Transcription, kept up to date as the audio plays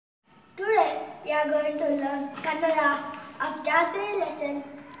we are going to learn Kannada of Jathre lesson,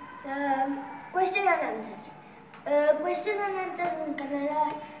 question and answers. Question and answers in Kannada,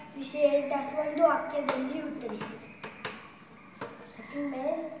 we say dasondu ವಾಕ್ಯದಲ್ಲಿ ಉತ್ತರಿಸಿ. Second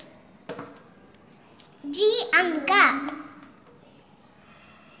mail. G ಅಂಕ.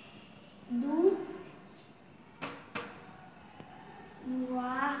 Du.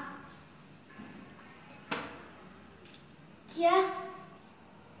 Wa. Kya.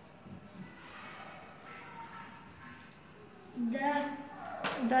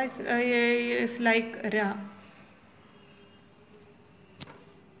 The is like ra.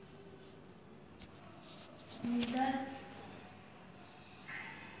 The.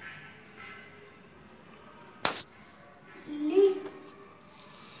 ಇಲ್ಲಿ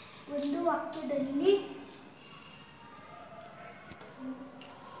ಒಂದು ವಾಕ್ಯದಲ್ಲಿ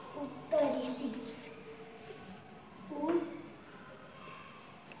ಉತ್ತರಿಸಿ.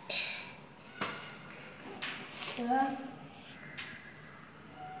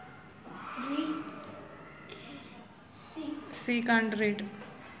 C can't read.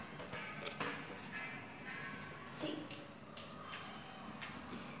 C.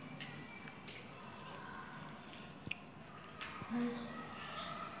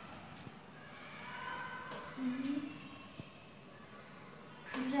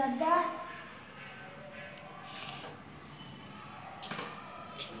 Radha.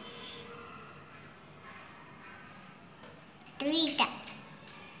 Rita.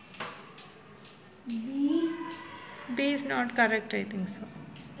 B is not correct, I think so.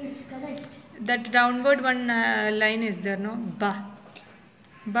 It's correct. That downward one line is there, no? Ba.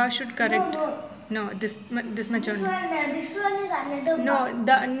 Ba should correct. No. No, this much This only. this one is another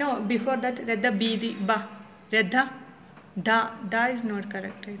No, before that, Radha B the ba. Radha. Da is not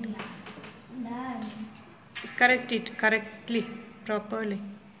correct, I think. Correct it correctly, properly.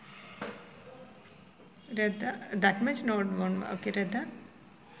 Radha, that much not one. Okay, Radha.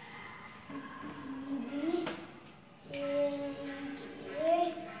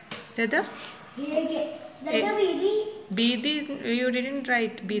 Radha? Bidi is, you didn't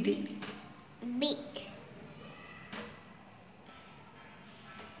write Bidi. B.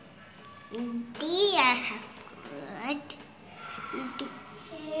 D I have got.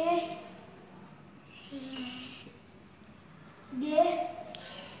 D.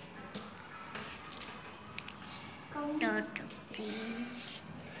 Dot please.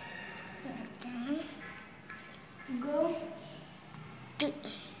 Go. D.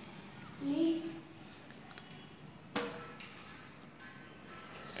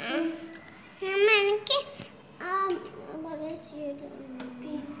 మనకి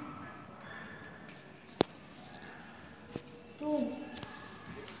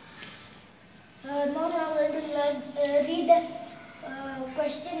Now we are going to read the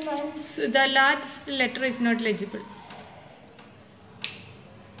question once. So the last letter is not legible.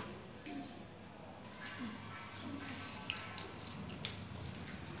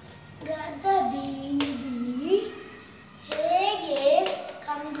 Radha bidi ಹೇಗೆ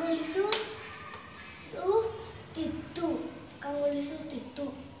ಕಂಗೊಳಿಸುತ್ತಿತ್ತು.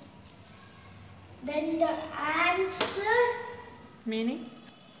 Then the answer. Meaning?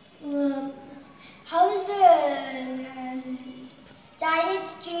 How is the Chariot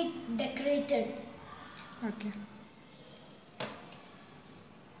Street decorated? Okay.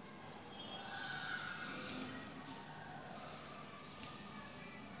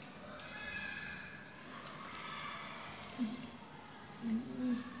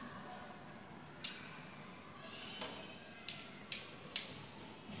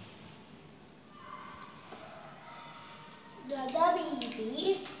 Radha bidi.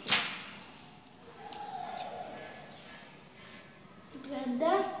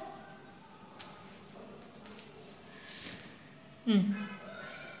 Radha.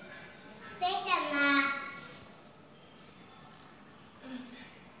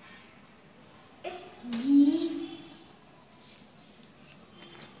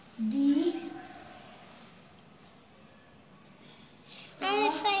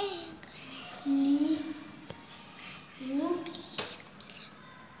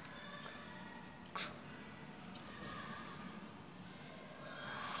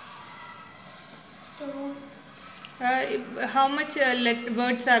 How much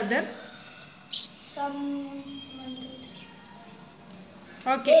words are there? Some 1, 2, 3, 4,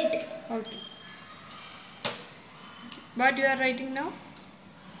 5. Okay. 8. Okay. What you are writing now?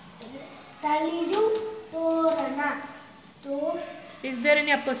 Taliru torana. Is there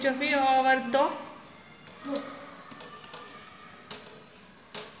any apostrophe over to? No.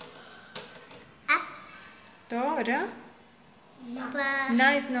 Tora? Na. Ba. Na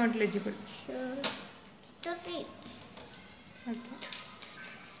is not legible. Three. Okay.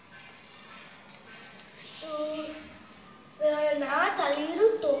 Na taliru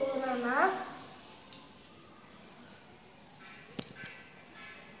torana.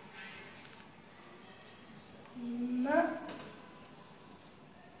 Ma.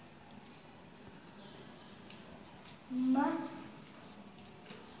 Ma.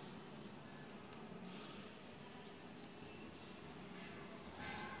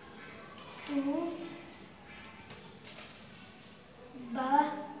 Tu. Ba.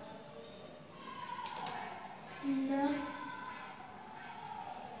 Na.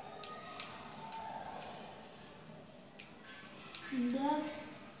 Da.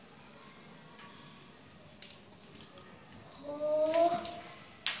 Ho.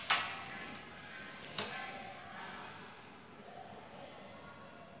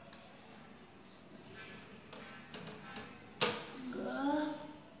 Ga.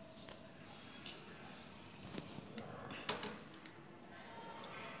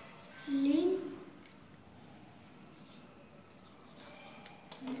 Lin.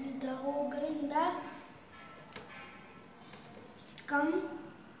 The ಹೋಗಲಿಂದ come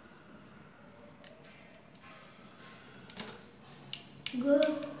go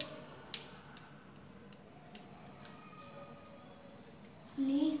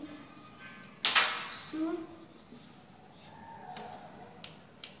li su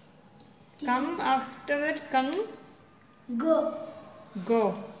Come after that. Kang. go Go.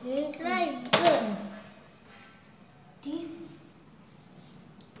 Right. Good. ti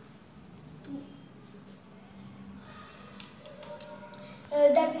tu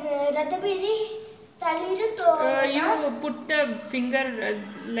that Ratabidi taliru torana. You put the finger,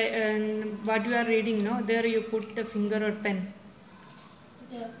 what you are reading, no? There you put the finger or pen.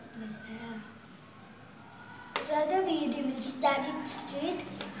 Radhavidi means that it's street.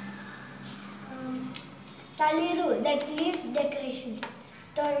 Taliru, that leaf decorations.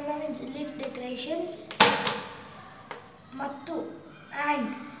 Torana means leaf decorations. Mattu,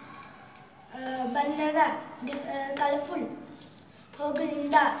 and Bannada, colorful.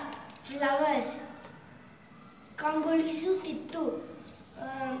 Hogalinda, flowers. Kangolisu Tittu,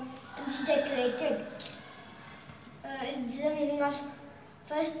 it's decorated. It's the meaning of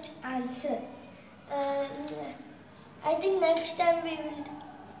first answer. I think next time we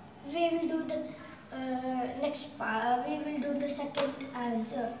will do the next part. We will do the second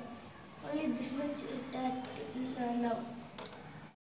answer. Only this much is that now.